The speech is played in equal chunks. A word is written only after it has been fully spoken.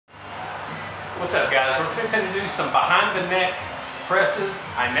What's up, guys? We're fixing to do some behind the neck presses.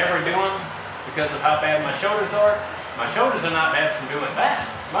 I never do them because of how bad my shoulders are. My shoulders are not bad from doing that.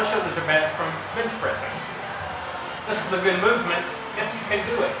 My shoulders are bad from bench pressing. This is a good movement if you can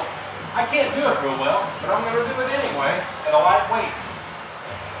do it. I can't do it real well, but I'm going to do it anyway at a light weight.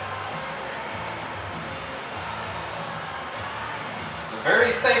 It's a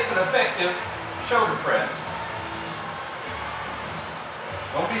very safe and effective shoulder press.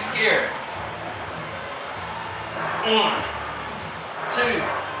 Don't be scared. 1, 2, 3,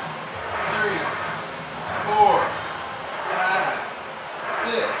 4, 5,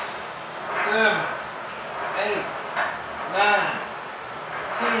 6, 7, 8, 9,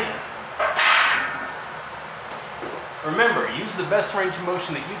 10. Remember, use the best range of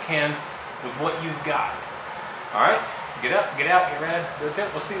motion that you can with what you've got. All right, get up, get out, get ready, go to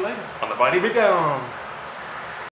it. We'll see you later on the Body Be Gone.